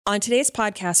On today's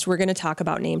podcast, we're going to talk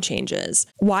about name changes.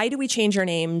 Why do we change our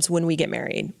names when we get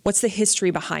married? What's the history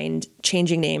behind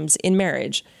changing names in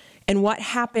marriage? And what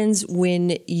happens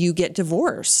when you get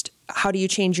divorced? How do you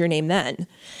change your name then?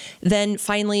 Then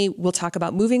finally, we'll talk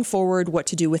about moving forward, what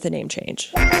to do with a name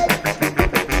change.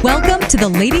 Welcome to the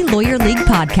Lady Lawyer League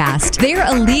podcast. They're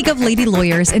a league of lady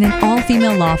lawyers in an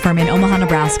all-female law firm in Omaha,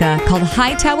 Nebraska called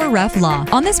Hightower Ref Law.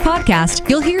 On this podcast,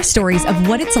 you'll hear stories of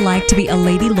what it's like to be a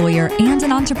lady lawyer and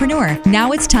an entrepreneur.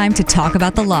 Now it's time to talk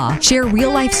about the law, share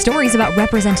real-life stories about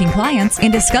representing clients,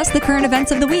 and discuss the current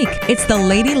events of the week. It's the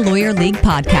Lady Lawyer League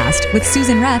podcast with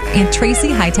Susan Ref and Tracy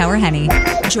Hightower-Henney.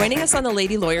 Joining us on the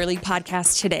Lady Lawyer League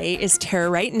podcast today is Tara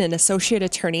Wrighton, an associate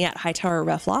attorney at Hightower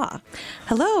Ref Law.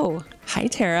 Hello. Hi,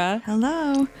 Tara.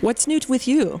 Hello. What's new with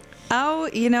you? Oh,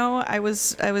 I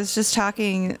was just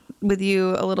talking with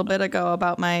you a little bit ago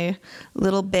about my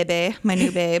little baby, my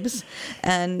new babes,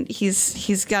 and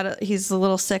he's a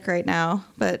little sick right now,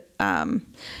 but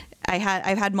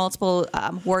I've had multiple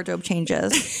wardrobe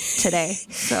changes today,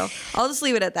 so I'll just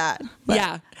leave it at that. But,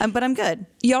 yeah, but I'm good.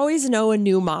 You always know a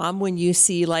new mom when you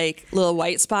see like little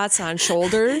white spots on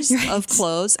shoulders right. of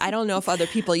clothes. I don't know if other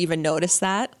people even notice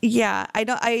that. Yeah,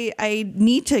 I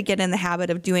need to get in the habit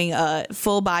of doing a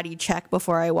full body check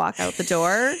before I walk out the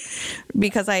door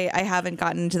because I haven't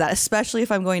gotten into that, especially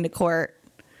if I'm going to court.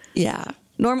 Yeah.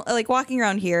 Normal, like walking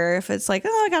around here, if it's like,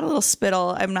 oh, I got a little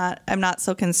spittle, I'm not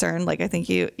so concerned. Like I think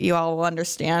you all will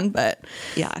understand, but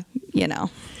yeah,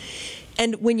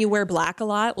 And when you wear black a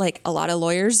lot, like a lot of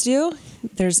lawyers do,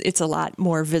 it's a lot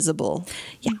more visible.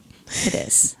 Yeah, it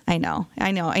is. I know.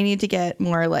 I need to get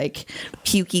more like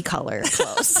pukey color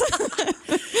clothes.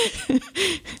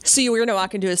 So you're going to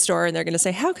walk into a store and they're going to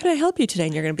say, how can I help you today?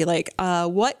 And you're going to be like,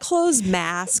 what clothes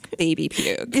mask baby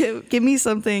puke? Give me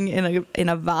something in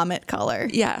a vomit color.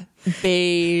 Yeah.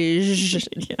 Beige,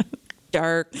 yeah.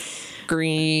 Dark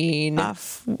green.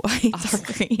 Off-white, dark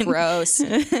green. Gross.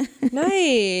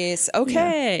 Nice.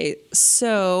 Okay. Yeah.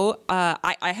 So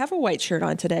I have a white shirt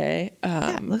on today.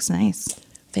 Yeah, it looks nice.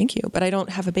 Thank you. But I don't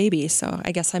have a baby, so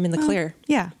I guess I'm in the clear.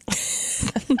 Yeah.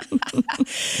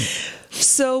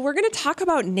 So we're going to talk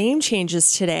about name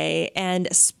changes today and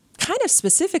kind of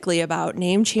specifically about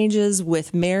name changes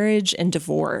with marriage and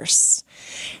divorce.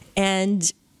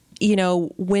 And,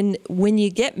 when you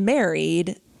get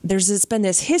married, there's been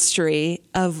this history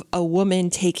of a woman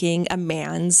taking a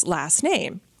man's last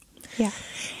name. Yeah.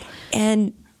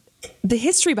 And the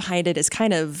history behind it is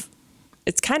kind of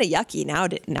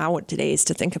yucky nowadays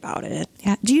to think about it.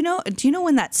 Yeah. Do you know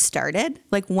when that started?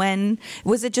 Like when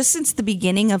was it just since the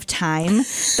beginning of time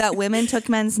that women took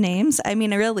men's names? I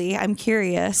mean, really, I'm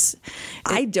curious.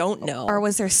 I don't know. Or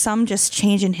was there some just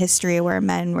change in history where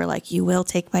men were like, you will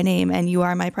take my name and you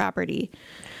are my property?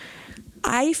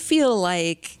 I feel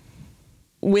like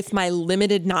with my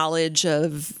limited knowledge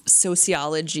of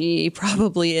sociology,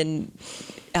 probably in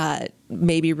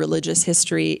maybe religious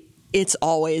history, it's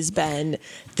always been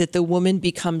that the woman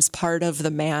becomes part of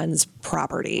the man's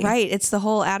property. Right. It's the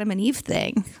whole Adam and Eve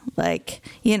thing. Like,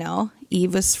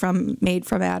 Eve was made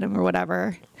from Adam or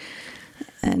whatever.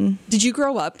 And did you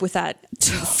grow up with that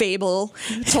fable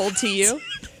told to you?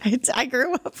 I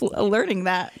grew up learning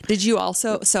that. Did you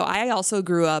also? So I also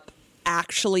grew up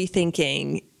actually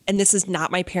thinking, and this is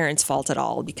not my parents' fault at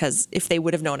all, because if they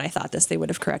would have known I thought this, they would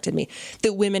have corrected me,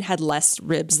 that women had less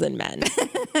ribs than men.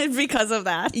 Because of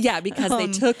that? Yeah, because they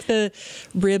took the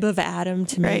rib of Adam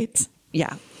to make. Right.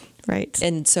 Yeah. Right.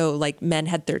 And so like men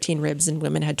had 13 ribs and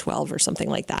women had 12 or something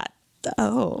like that.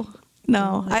 Oh,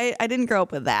 no. I didn't grow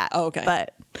up with that. Oh, okay.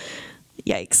 But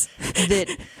yikes. That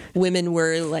women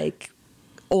were like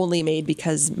only made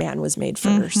because man was made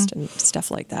first and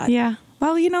stuff like that. Yeah.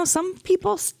 Well, some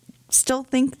people still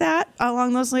think that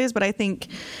along those lines, but I think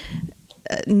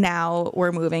now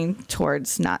we're moving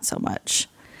towards not so much.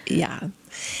 Yeah.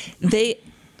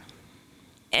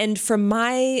 And from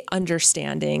my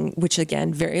understanding, which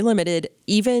again, very limited,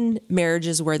 even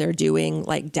marriages where they're doing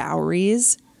like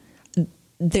dowries,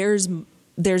 there's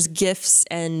gifts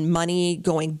and money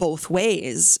going both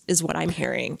ways is what I'm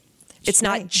hearing. It's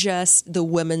not just the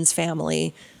woman's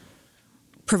family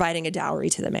providing a dowry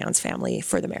to the man's family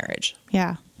for the marriage.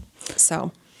 Yeah.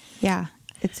 So, yeah,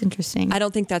 it's interesting. I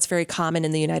don't think that's very common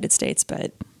in the United States,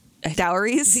 but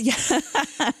dowries? Yeah.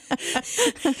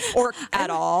 Or at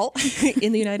all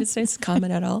in the United States,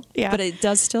 common at all. Yeah. But it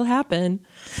does still happen.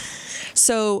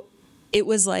 So it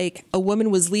was like a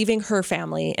woman was leaving her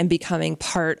family and becoming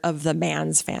part of the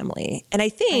man's family. And I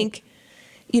think,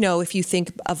 if you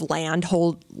think of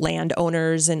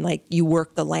landowners and like you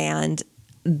work the land,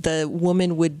 the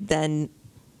woman would then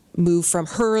move from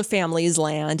her family's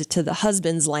land to the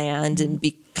husband's land and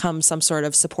become some sort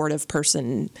of supportive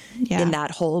person Yeah. in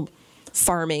that whole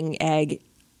farming ag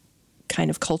kind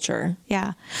of culture.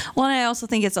 Yeah. Well, and I also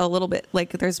think it's a little bit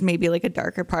like there's maybe like a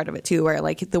darker part of it too, where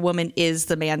like the woman is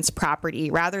the man's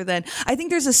property rather than, I think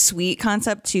there's a sweet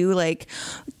concept too, like,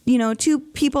 you know, two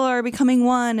people are becoming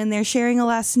one and they're sharing a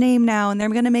last name now and they're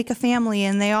going to make a family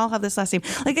and they all have this last name.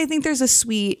 Like, I think there's a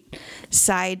sweet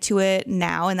side to it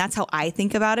now. And that's how I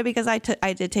think about it, because I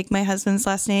did take my husband's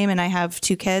last name and I have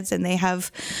 2 kids and they have,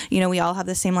 you know, we all have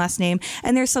the same last name.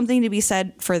 And there's something to be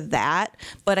said for that.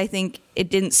 But I think it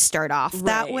didn't start off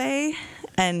that Right. way.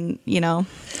 And, you know,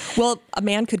 Well, a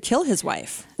man could kill his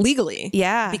wife legally.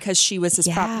 Yeah. Because she was his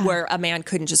Yeah. where a man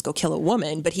couldn't just go kill a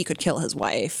woman, but he could kill his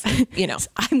wife, you know.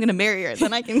 I'm going to marry her,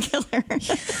 then I can kill her.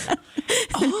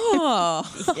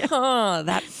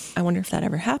 That, I wonder if that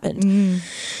ever happened.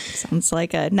 Sounds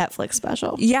like a Netflix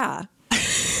special. Yeah.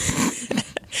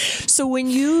 So when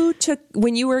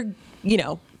you were, you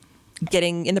know,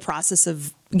 getting in the process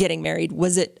of getting married,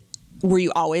 were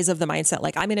you always of the mindset,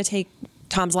 like, I'm going to take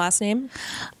Tom's last name?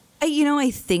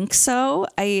 I think so.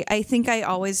 I think I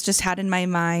always just had in my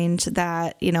mind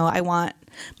that, you know, I want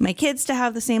my kids to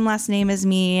have the same last name as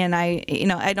me. And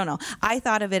I don't know. I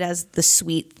thought of it as the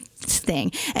sweet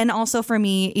thing. And also for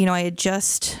me, you know, I had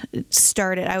just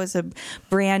started, I was a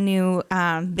brand new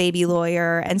baby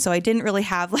lawyer. And so I didn't really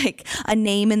have like a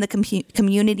name in the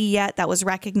community yet that was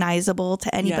recognizable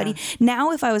to anybody. Yeah.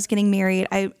 Now, if I was getting married,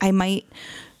 I might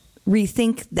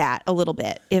rethink that a little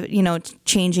bit, if, you know,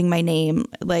 changing my name,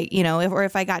 like, you know,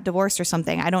 if I got divorced or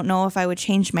something, I don't know if I would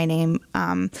change my name,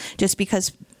 just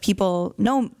because people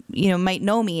might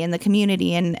know me in the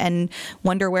community and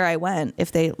wonder where I went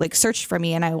if they like searched for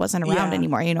me and I wasn't around Yeah.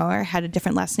 anymore, you know, or had a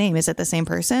different last name. Is it the same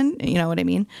person? You know what I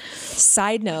mean?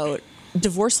 Side note,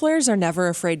 divorce lawyers are never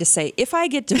afraid to say, if I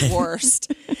get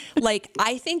divorced, like,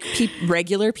 I think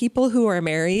regular people who are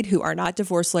married, who are not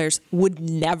divorce lawyers, would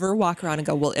never walk around and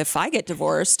go, well, if I get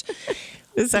divorced.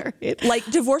 Is that right? Like,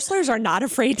 divorce lawyers are not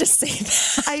afraid to say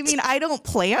that. I mean, I don't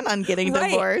plan on getting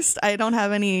Right. divorced. I don't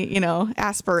have any, you know,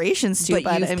 aspirations to,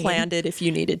 But you've I mean, planned it if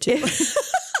you needed to.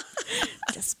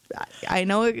 just, I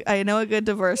know a good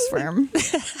divorce firm.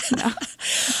 No.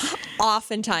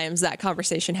 Oftentimes that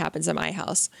conversation happens at my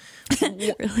house.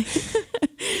 Really?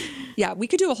 Yeah, we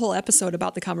could do a whole episode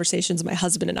about the conversations my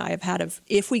husband and I have had of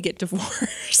if we get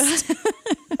divorced.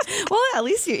 Well, at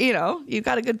least you know, you've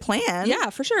got a good plan. Yeah,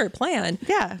 for sure. Plan.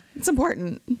 Yeah, it's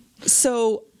important.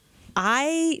 So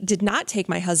I did not take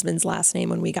my husband's last name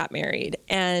when we got married.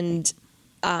 And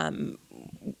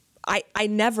I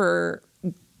never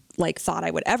like thought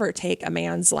I would ever take a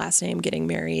man's last name getting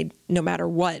married, no matter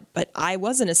what. But I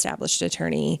was an established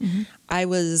attorney. Mm-hmm. I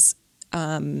was,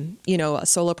 a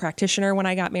solo practitioner when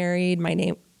I got married. My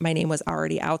name was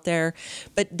already out there.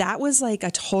 But that was like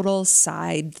a total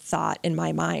side thought in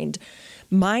my mind.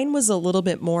 Mine was a little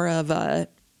bit more of a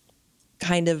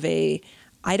kind of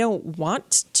I don't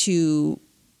want to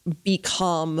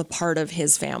become part of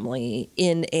his family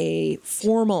in a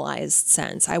formalized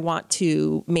sense. I want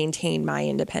to maintain my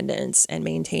independence and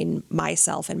maintain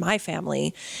myself and my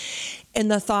family.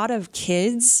 And the thought of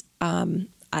kids,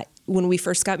 when we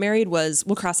first got married, was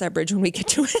we'll cross that bridge when we get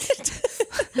to it.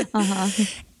 Uh-huh.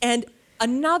 And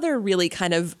another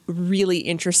really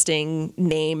interesting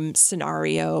name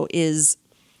scenario is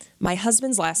my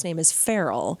husband's last name is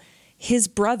Farrell. His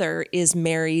brother is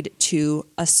married to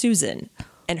a Susan,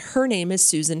 and her name is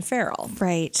Susan Farrell.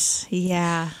 Right.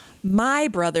 Yeah. My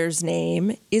brother's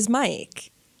name is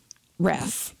Mike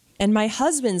Ref, and my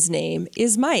husband's name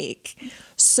is Mike.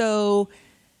 So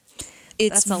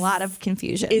That's a lot of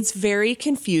confusion. It's very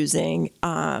confusing.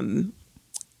 And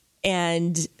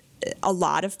a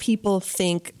lot of people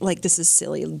think, like, this is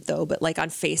silly though, but like on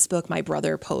Facebook, my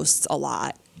brother posts a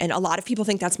lot. And a lot of people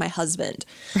think that's my husband.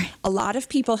 Right. A lot of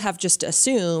people have just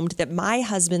assumed that my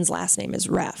husband's last name is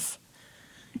Ref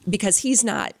because he's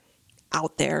not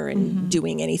out there and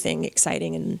doing anything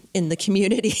exciting in the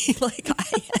community like I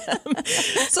am.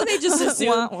 So they just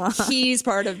assume he's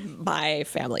part of my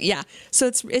family. Yeah. So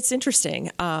it's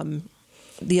interesting.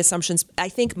 The assumptions, I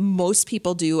think most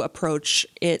people do approach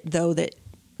it though that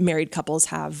married couples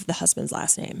have the husband's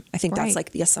last name. I think that's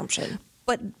like the assumption.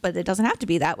 But it doesn't have to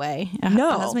be that way. No.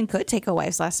 A husband could take a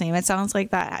wife's last name. It sounds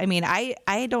like that. I mean,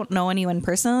 I don't know anyone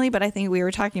personally, but I think we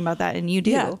were talking about that and you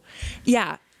do.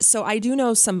 Yeah. So I do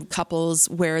know some couples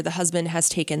where the husband has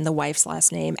taken the wife's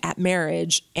last name at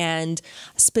marriage. And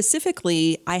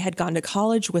specifically, I had gone to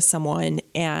college with someone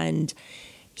and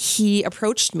he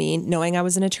approached me knowing I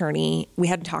was an attorney. We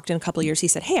hadn't talked in a couple of years. He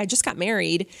said, "Hey, I just got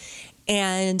married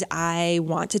And I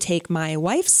want to take my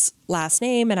wife's last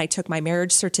name, and I took my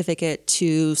marriage certificate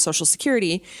to Social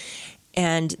Security,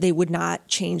 and they would not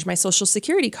change my Social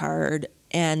Security card.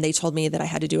 And they told me that I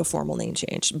had to do a formal name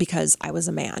change because I was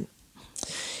a man.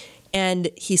 And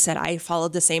he said I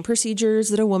followed the same procedures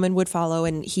that a woman would follow.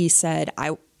 And he said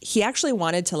he actually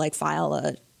wanted to like file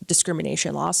a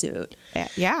discrimination lawsuit.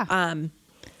 Yeah.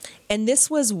 And this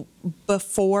was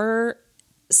before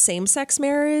same-sex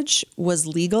marriage was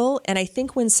legal. And I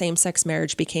think when same-sex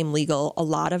marriage became legal, a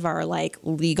lot of our like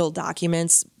legal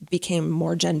documents became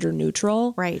more gender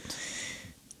neutral. Right.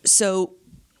 So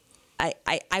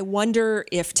I wonder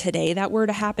if today that were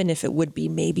to happen, if it would be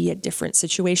maybe a different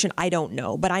situation. I don't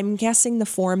know. But I'm guessing the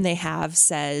form they have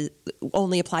says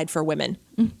only applied for women.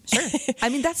 Sure. I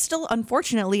mean, that's still,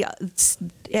 unfortunately,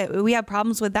 we have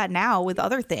problems with that now with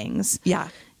other things. Yeah.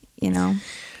 You know?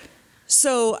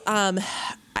 So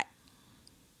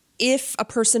if a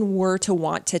person were to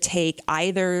want to take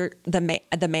either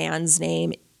the man's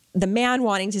name, the man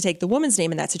wanting to take the woman's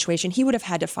name in that situation, he would have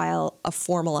had to file a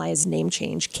formalized name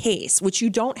change case, which you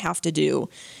don't have to do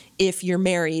if you're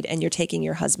married and you're taking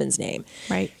your husband's name.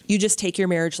 Right. You just take your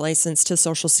marriage license to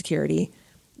Social Security.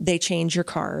 They change your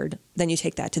card. Then you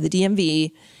take that to the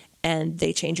DMV and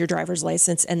they change your driver's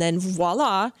license. And then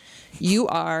voila, you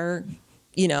are,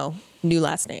 new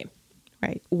last name.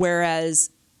 Right. Whereas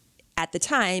at the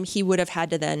time, he would have had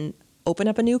to then open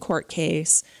up a new court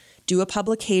case, do a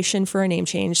publication for a name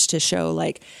change to show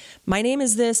like, my name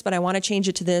is this, but I want to change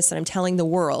it to this, and I'm telling the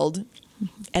world,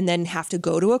 and then have to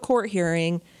go to a court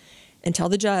hearing and tell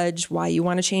the judge why you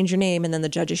want to change your name, and then the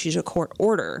judge issues a court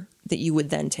order that you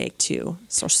would then take to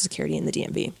Social Security and the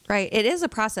DMV. Right. It is a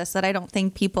process that I don't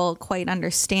think people quite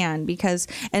understand because,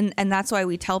 and that's why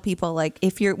we tell people like,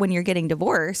 when you're getting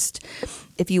divorced,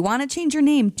 if you want to change your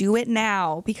name, do it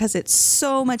now because it's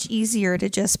so much easier to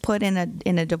just put in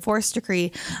a divorce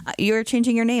decree. You're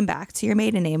changing your name back to your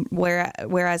maiden name.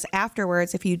 Whereas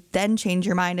afterwards, if you then change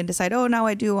your mind and decide, oh, now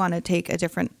I do want to take a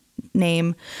different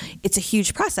name, it's a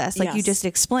huge process like you just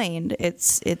explained.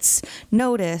 It's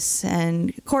notice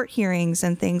and court hearings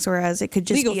and things, whereas it could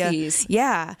just legal be fees.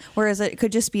 Whereas it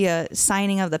could just be a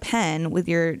signing of the pen with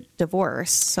your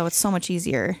divorce, so it's so much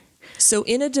easier. So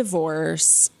in a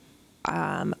divorce,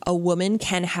 a woman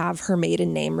can have her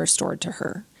maiden name restored to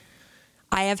her.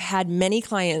 I have had many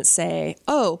clients say,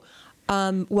 well,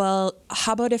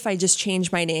 how about if I just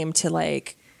change my name to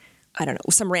like, I don't know,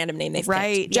 some random name they've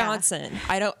picked. Johnson.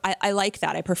 Yeah. I like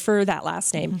that. I prefer that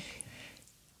last name. Mm-hmm.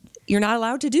 You're not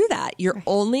allowed to do that. You're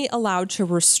only allowed to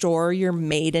restore your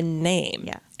maiden name.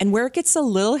 Yeah. And where it gets a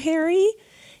little hairy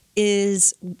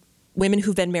is women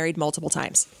who've been married multiple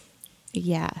times.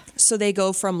 Yeah. So they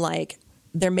go from like,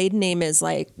 their maiden name is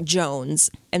like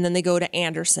Jones, and then they go to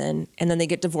Anderson, and then they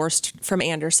get divorced from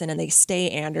Anderson, and they stay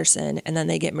Anderson, and then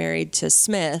they get married to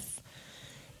Smith,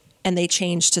 and they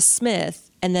change to Smith.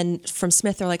 And then from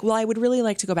Smith, they're like, well, I would really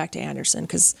like to go back to Anderson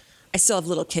because I still have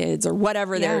little kids or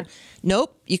whatever. Yeah.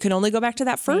 Nope, you can only go back to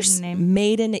that first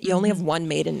maiden. You only have one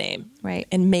maiden name. Right.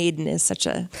 And maiden is such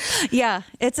a... Yeah,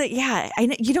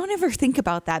 you don't ever think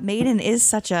about that. Maiden is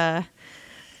such a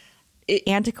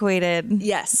antiquated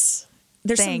Yes.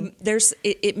 thing.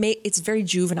 It's very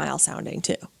juvenile sounding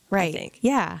too. Right. I think.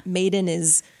 Yeah. Maiden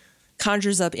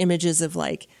conjures up images of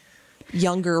like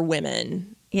younger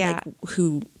women. Yeah. Like,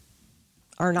 who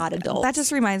are not adults. That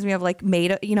just reminds me of like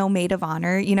maid of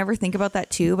honor. You never think about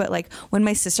that too, but like when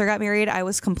my sister got married, I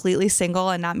was completely single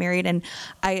and not married, and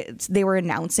they were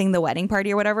announcing the wedding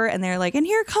party or whatever, and they're like, and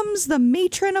here comes the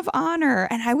matron of honor,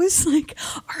 and I was like,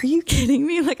 are you kidding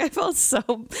me? Like I felt so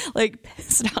like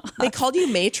pissed off. They called you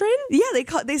matron? Yeah,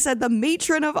 they said the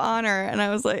matron of honor, and I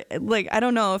was like I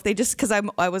don't know if they just because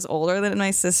I was older than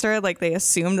my sister, like they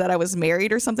assumed that I was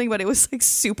married or something, but it was like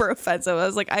super offensive. I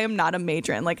was like, I am not a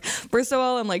matron. Like first of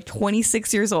all, I'm like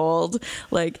 26 years old.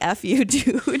 Like F you,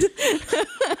 dude.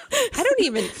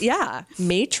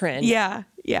 Matron. Yeah.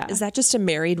 Yeah. Is that just a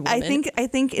married woman? I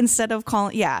think instead of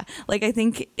calling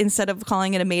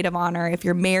it a maid of honor, if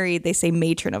you're married, they say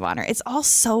matron of honor. It's all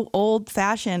so old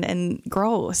fashioned and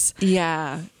gross.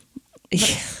 Yeah.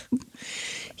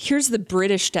 Here's the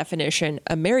British definition.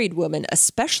 A married woman,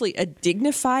 especially a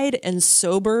dignified and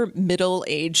sober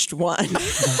middle-aged one.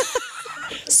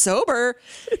 Sober?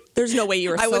 There's no way you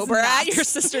were sober at your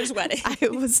sister's wedding. I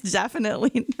was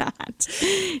definitely not.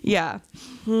 Yeah.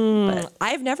 But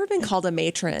I've never been called a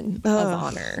matron of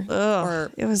honor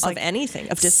or it was of like anything,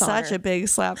 of dishonor. Such a big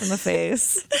slap in the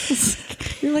face.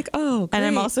 You're like, oh, great. And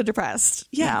I'm also depressed.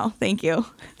 Yeah. Now. Thank you.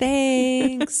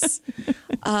 Thanks.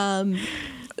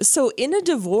 So in a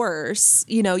divorce,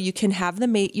 you can have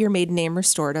your maiden name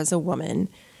restored as a woman,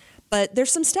 But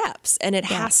there's some steps, and it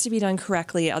has to be done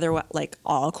correctly. Otherwise, like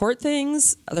all court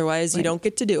things, otherwise you don't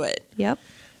get to do it. Yep.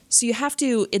 So you have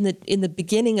to, in the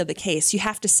beginning of the case, you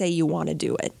have to say you want to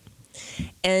do it.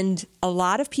 And a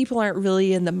lot of people aren't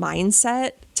really in the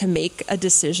mindset to make a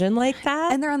decision like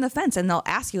that. And they're on the fence, and they'll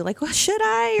ask you like, well, should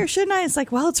I or shouldn't I? It's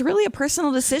like, well, it's really a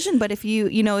personal decision. But if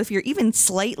if you're even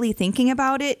slightly thinking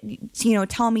about it,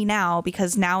 tell me now,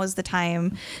 because now is the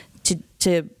time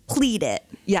to plead it.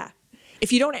 Yeah.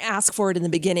 If you don't ask for it in the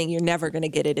beginning, you're never going to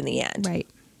get it in the end. Right.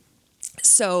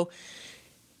 So,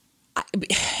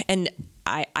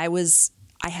 I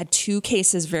had 2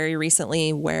 cases very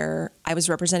recently where I was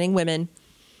representing women,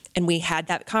 and we had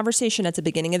that conversation at the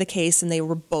beginning of the case, and they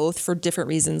were both for different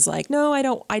reasons. Like, no, I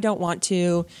don't want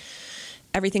to.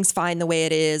 Everything's fine the way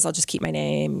it is. I'll just keep my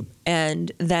name.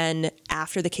 And then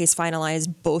after the case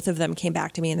finalized, both of them came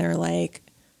back to me and they're like,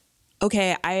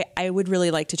 okay, I would really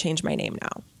like to change my name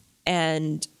now.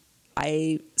 And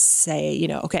I say,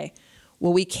 okay,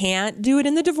 well, we can't do it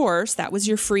in the divorce. That was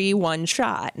your free one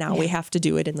shot. Now we have to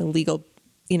do it in the legal,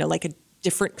 like a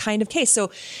different kind of case.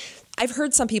 So I've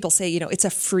heard some people say, it's a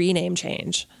free name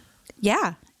change.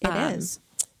 Yeah, it is.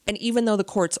 And even though the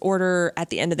court's order at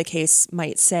the end of the case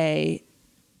might say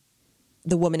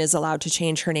the woman is allowed to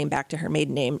change her name back to her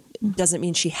maiden name, doesn't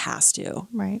mean she has to.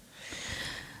 Right.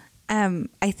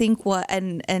 I think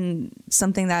and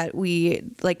something that we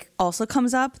also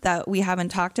comes up that we haven't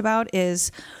talked about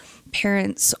is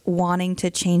parents wanting to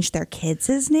change their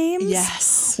kids' names.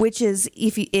 Yes. Which is,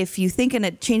 if you think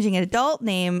changing an adult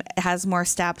name has more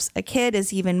steps, a kid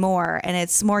is even more, and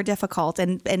it's more difficult.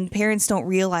 And parents don't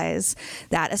realize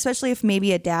that, especially if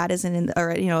maybe a dad isn't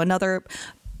or another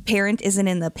parent isn't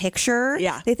in the picture.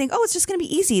 Yeah. They think, oh, it's just going to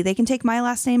be easy. They can take my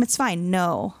last name. It's fine.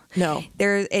 No.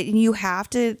 You have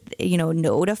to,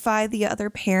 notify the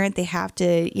other parent. They have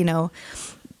to,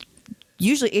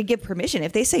 usually give permission.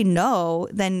 If they say no,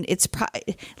 then it's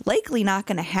likely not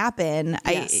going to happen.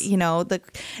 Yes.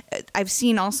 I've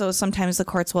seen also sometimes the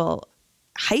courts will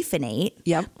hyphenate.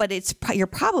 Yep. But you're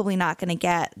probably not going to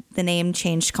get the name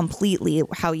changed completely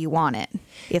how you want it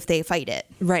if they fight it.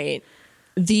 Right.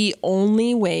 The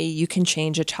only way you can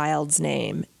change a child's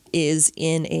name is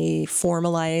in a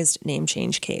formalized name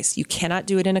change case. You cannot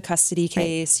do it in a custody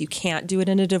case. Right. You can't do it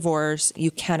in a divorce.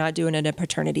 You cannot do it in a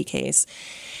paternity case.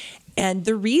 And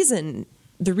the reason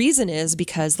is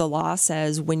because the law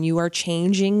says when you are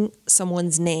changing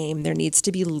someone's name, there needs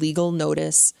to be legal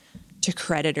notice to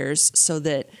creditors so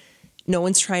that no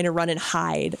one's trying to run and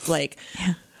hide. Like,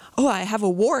 oh, I have a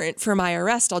warrant for my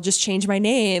arrest. I'll just change my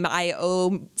name. I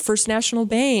owe First National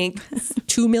Bank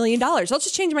 $2 million. I'll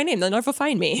just change my name. They'll never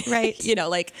find me. Right.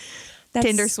 That's,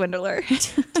 Tinder swindler.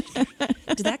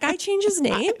 Did that guy change his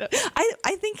name?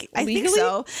 I think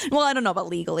so. Well, I don't know about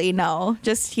legally. No,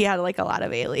 just he had a lot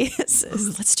of aliases.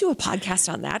 Ooh, let's do a podcast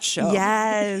on that show.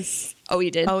 Yes. Oh, he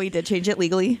did? Oh, he did change it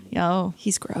legally? Oh.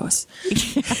 He's gross.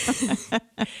 I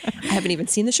haven't even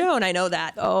seen the show, and I know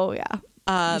that. Oh, yeah.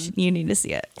 You need to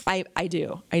see it. I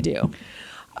do.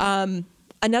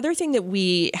 Another thing that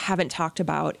we haven't talked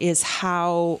about is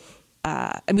how,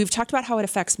 and we've talked about how it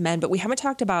affects men, but we haven't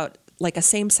talked about a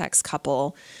same-sex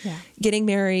couple getting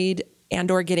married and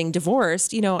or getting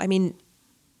divorced.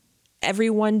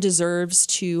 Everyone deserves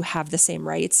to have the same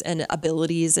rights and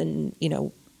abilities and,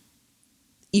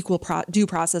 equal due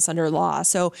process under law.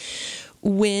 So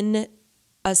when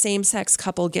a same-sex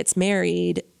couple gets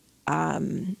married,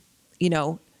 we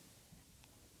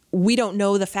don't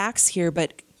know the facts here,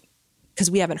 but because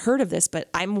we haven't heard of this,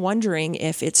 but I'm wondering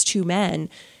if it's 2 men,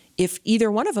 if either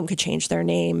one of them could change their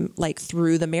name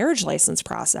through the marriage license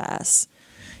process.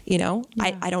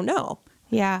 I don't know.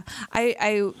 Yeah.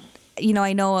 I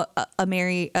know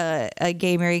a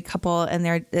gay married couple,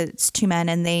 and it's 2 men,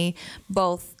 and they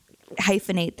both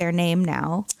hyphenate their name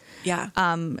now. Yeah.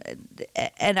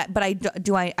 But I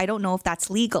don't know if that's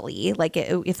legally,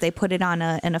 if they put it on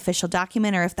an official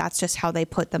document, or if that's just how they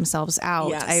put themselves out.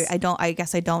 Yes. I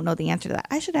guess I don't know the answer to that.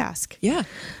 I should ask. Yeah.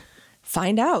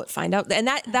 Find out. And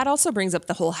that also brings up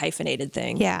the whole hyphenated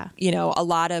thing. Yeah. A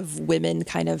lot of women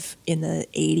kind of in the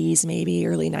 80s, maybe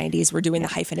early 90s, were doing the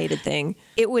hyphenated thing.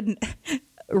 It would...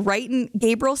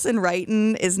 Gabrielson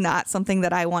Wrighton is not something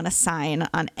that I want to sign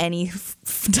on any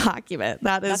document.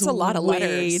 That's a lot of way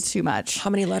letters. Too much. How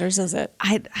many letters is it?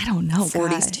 I don't know.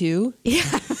 42? Yeah.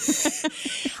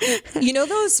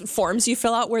 Those forms you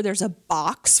fill out where there's a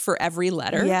box for every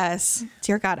letter? Yes.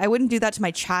 Dear God, I wouldn't do that to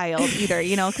my child either,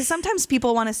 because sometimes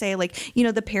people want to say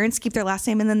the parents keep their last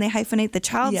name and then they hyphenate the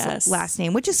child's last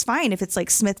name, which is fine if it's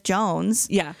Smith Jones.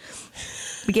 Yeah.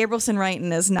 Gabrielson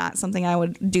Wrighton is not something I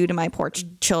would do to my poor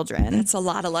children. It's a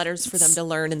lot of letters for them to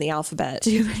learn in the alphabet.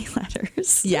 Too many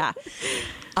letters. Yeah.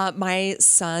 My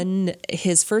son,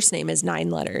 his first name is 9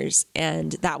 letters,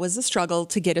 and that was a struggle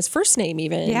to get his first name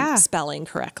even spelling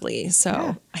correctly.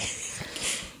 So,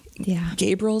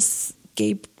 Gabrielson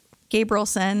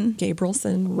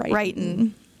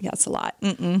Wrighton. Yeah, it's a lot.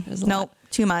 Nope,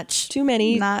 too much. Too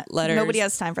many letters. Nobody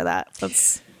has time for that.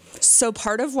 So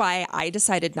part of why I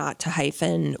decided not to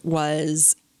hyphen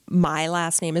was my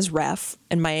last name is Ref,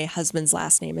 and my husband's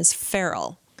last name is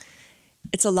Farrell.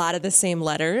 It's a lot of the same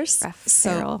letters. Ref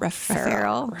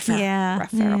Farrell. Yeah.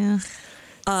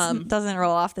 Doesn't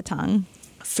roll off the tongue.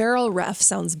 Farrell Ref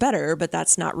sounds better, but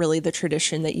that's not really the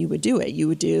tradition that you would do it. You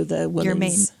would do the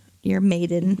women's...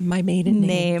 My maiden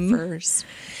name first.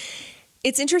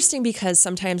 It's interesting because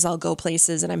sometimes I'll go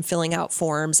places and I'm filling out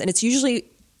forms, and it's usually...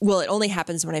 Well, it only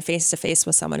happens when I'm face to face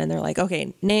with someone and they're like,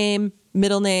 okay, name,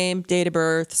 middle name, date of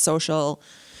birth, social,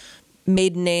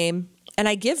 maiden name. And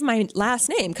I give my last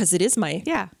name because it is my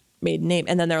maiden name.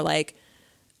 And then they're like,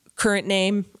 current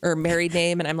name or married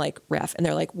name. And I'm like, Ref. And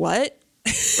they're like, what?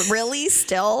 Really?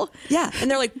 Still? Yeah. And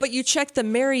they're like, but you check the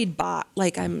married bot.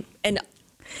 Like and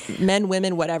men,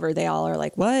 women, whatever, they all are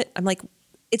like, what? I'm like,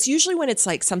 it's usually when it's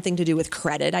like something to do with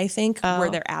credit, I think,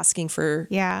 where they're asking for,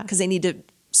 because they need to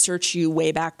search you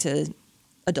way back to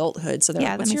adulthood. So they're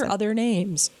like, what's your other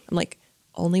names? I'm like,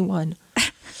 only one.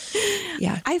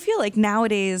 Yeah. I feel like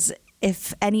nowadays,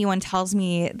 if anyone tells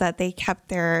me that they kept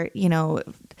their,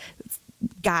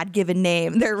 God-given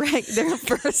name, their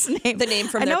first name, the name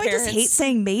from their parents. I just hate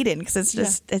saying maiden because it's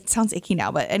just it sounds icky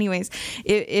now. But anyways,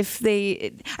 I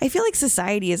feel like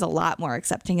society is a lot more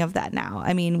accepting of that now.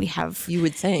 I mean, you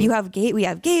would think we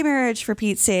have gay marriage, for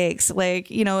Pete's sakes.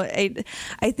 Like, I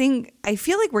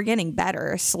feel like we're getting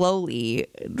better slowly.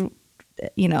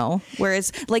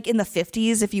 Whereas like in the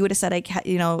 50s, if you would have said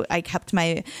I kept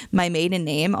my maiden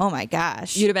name, oh my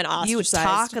gosh, you'd have been ostracized. You would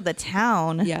talk of the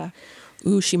town. Yeah.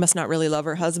 Ooh, she must not really love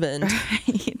her husband.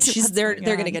 Right. They're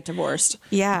going to get divorced.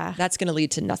 Yeah. That's going to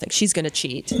lead to nothing. She's going to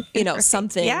cheat. Right.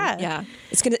 Something. Yeah.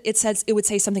 It would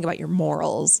say something about your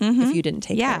morals if you didn't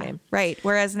take their name. Right.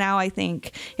 Whereas now I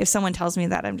think if someone tells me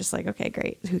that, I'm just like, okay,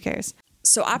 great. Who cares?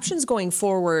 So options going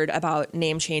forward about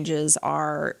name changes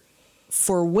are,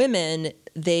 for women,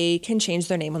 they can change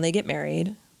their name when they get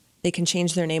married. They can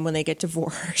change their name when they get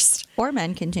divorced. Or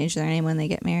men can change their name when they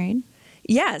get married.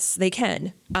 Yes, they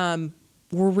can.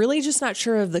 We're really just not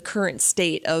sure of the current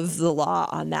state of the law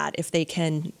on that, if they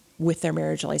can, with their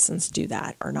marriage license, do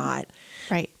that or not.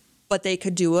 Right. But they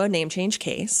could do a name change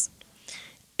case.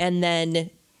 And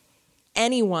then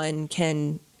anyone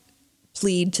can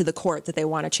plead to the court that they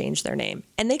want to change their name.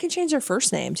 And they can change their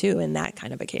first name, too, in that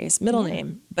kind of a case. Middle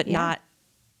name, but not...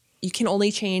 You can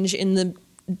only change in the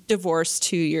divorce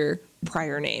to your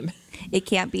prior name. It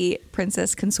can't be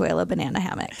Princess Consuela Banana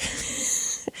Hammock.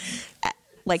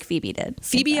 Like Phoebe did.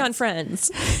 Phoebe on Friends.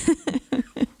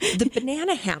 The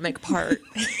banana hammock part.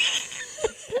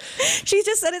 She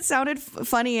just said it sounded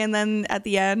funny, and then at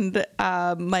the end,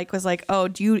 Mike was like, oh,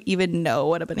 do you even know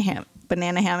what a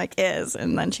banana hammock is?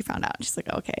 And then she found out. She's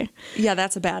like, okay. Yeah,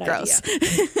 that's a bad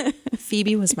idea.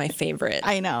 Phoebe was my favorite.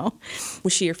 I know.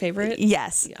 Was she your favorite?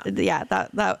 Yes. Yeah,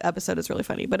 that episode is really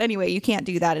funny. But anyway, you can't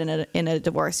do that in a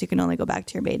divorce. You can only go back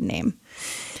to your maiden name.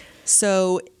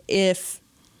 So if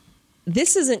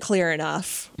this isn't clear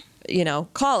enough,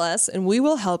 call us and we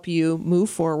will help you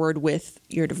move forward with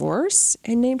your divorce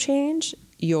and name change,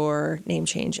 your name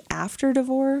change after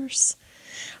divorce.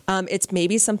 It's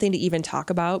maybe something to even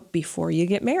talk about before you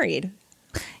get married.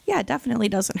 Yeah, it definitely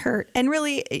doesn't hurt. And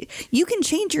really, you can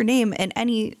change your name in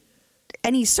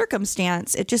any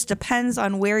circumstance. It just depends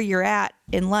on where you're at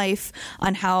in life,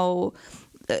 on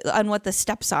what the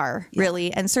steps are,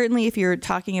 really. And certainly if you're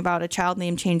talking about a child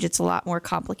name change, it's a lot more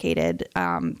complicated.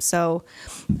 So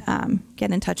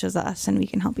get in touch with us and we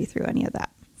can help you through any of that.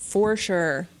 For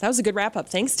sure. That was a good wrap up.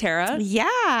 Thanks, Tara.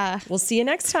 Yeah. We'll see you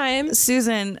next time.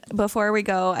 Susan, before we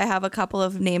go, I have a couple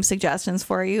of name suggestions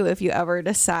for you if you ever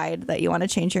decide that you want to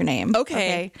change your name.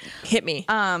 Okay. Hit me.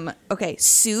 Okay.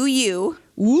 Sue you.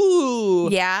 Ooh.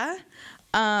 Yeah.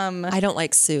 I don't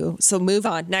like Sue, so move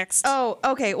on. Next. Oh,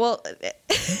 okay. Well,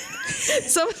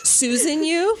 so Susan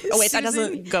you? Oh wait, that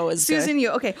doesn't go as good. Susan you.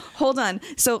 Okay, hold on.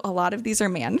 So a lot of these are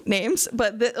man names,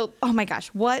 but oh my gosh,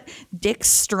 what? Dick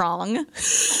Strong?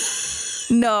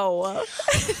 No.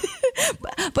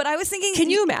 But I was thinking. Can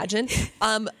you imagine?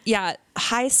 Yeah.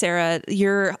 Hi, Sarah.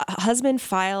 Your husband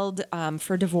filed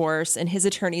for divorce, and his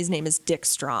attorney's name is Dick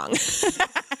Strong.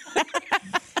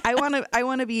 I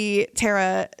want to be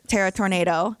Tara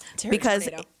Tornado because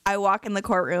Tornado. I walk in the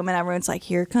courtroom and everyone's like,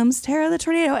 "Here comes Tara the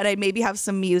Tornado," and I maybe have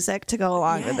some music to go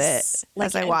along with it Like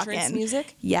as I walk entrance in.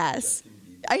 music? Yes,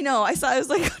 I know. I was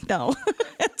like, no.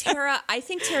 Tara, I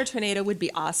think Tara Tornado would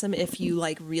be awesome if you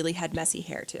like really had messy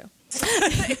hair too.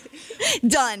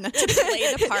 Done.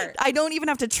 Play the part. I don't even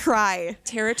have to try.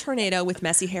 Tara Tornado with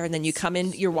messy hair, and then you come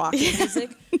in your walking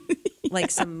music,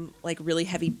 like some like really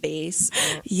heavy bass.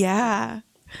 Yeah,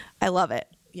 I love it.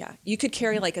 Yeah, you could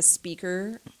carry like a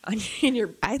speaker in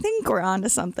your I think we're on to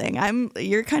something.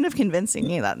 You're kind of convincing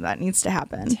me that needs to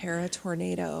happen. Tara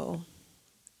Tornado.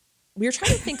 We were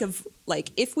trying to think of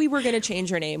like if we were going to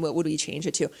change our name, what would we change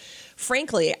it to?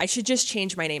 Frankly, I should just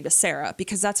change my name to Sarah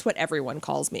because that's what everyone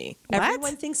calls me. What?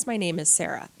 Everyone thinks my name is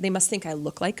Sarah. They must think I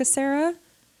look like a Sarah,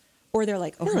 or they're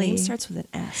like, "Oh, her name Really? starts with an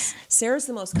S." Sarah's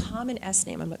the most common S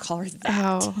name. I'm going to call her that.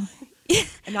 Oh,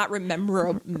 And not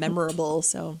memorable.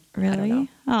 So I don't really? know.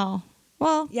 Oh,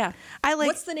 well, Yeah. I like.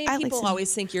 What's the name I like people some-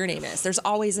 always think your name is? There's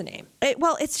always a name.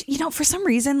 Well, it's for some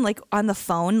reason like on the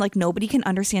phone, like nobody can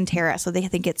understand Tara, so they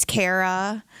think it's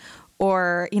Kara,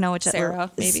 or which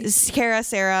Sarah, maybe. Kara,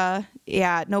 Sarah.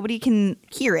 Yeah, nobody can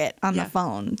hear it on Yeah. the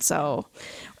phone, so.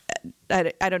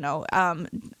 I don't know.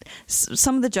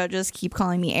 Some of the judges keep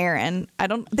calling me Aaron.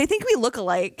 They think we look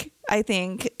alike. I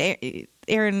think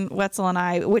Aaron Wetzel and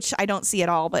I, which I don't see at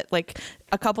all, but like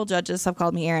a couple judges have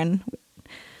called me Aaron.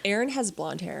 Aaron has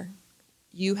blonde hair.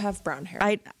 You have brown hair.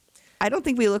 I don't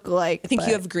think we look alike. I think but-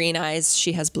 you have green eyes.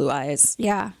 She has blue eyes.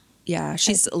 Yeah. Yeah,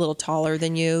 she's a little taller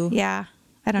than you. Yeah.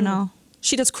 I don't know.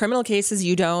 She does criminal cases.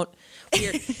 You don't.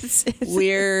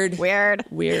 Weird.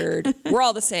 Weird. We're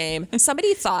all the same.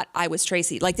 Somebody thought I was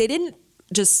Tracy. Like they didn't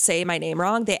just say my name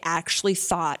wrong. They actually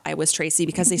thought I was Tracy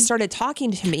because they started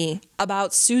talking to me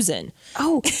about Susan.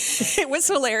 Oh. It was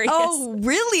hilarious. Oh,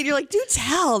 really? You're like, do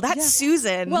tell. That's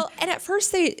Susan. Well, and at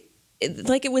first it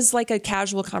was like a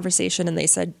casual conversation and they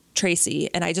said Tracy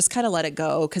and I just kind of let it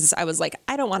go because I was like,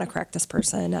 I don't want to correct this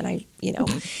person. And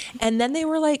and then they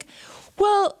were like,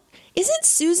 well, isn't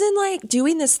Susan like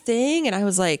doing this thing? And I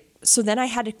was like, so then I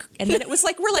had to, and then it was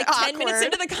like, we're like 10 minutes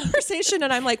Awkward. into the conversation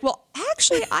and I'm like, well,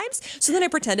 actually so then I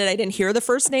pretended I didn't hear the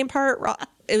first name part.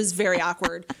 It was very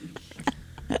awkward.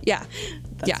 Yeah.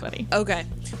 That's funny. Okay.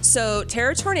 So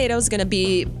Tara Tornado is going to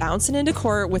be bouncing into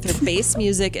court with her bass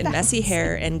music and messy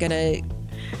hair and going to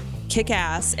kick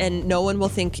ass and no one will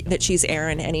think that she's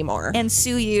Aaron anymore. And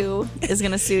Sue You is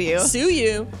going to sue you. Sue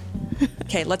you.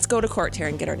 Okay, let's go to court, Tara,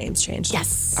 and get our names changed.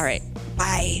 Yes. All right.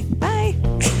 Bye. Bye.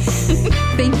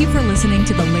 Thank you for listening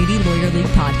to the Lady Lawyer League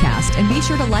podcast, and be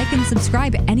sure to like and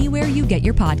subscribe anywhere you get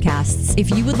your podcasts. If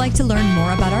you would like to learn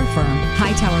more about our firm,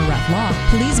 Hightower Ref Law,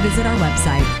 please visit our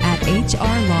website at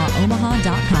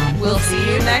hrlawomaha.com. We'll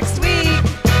see you next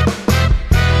week.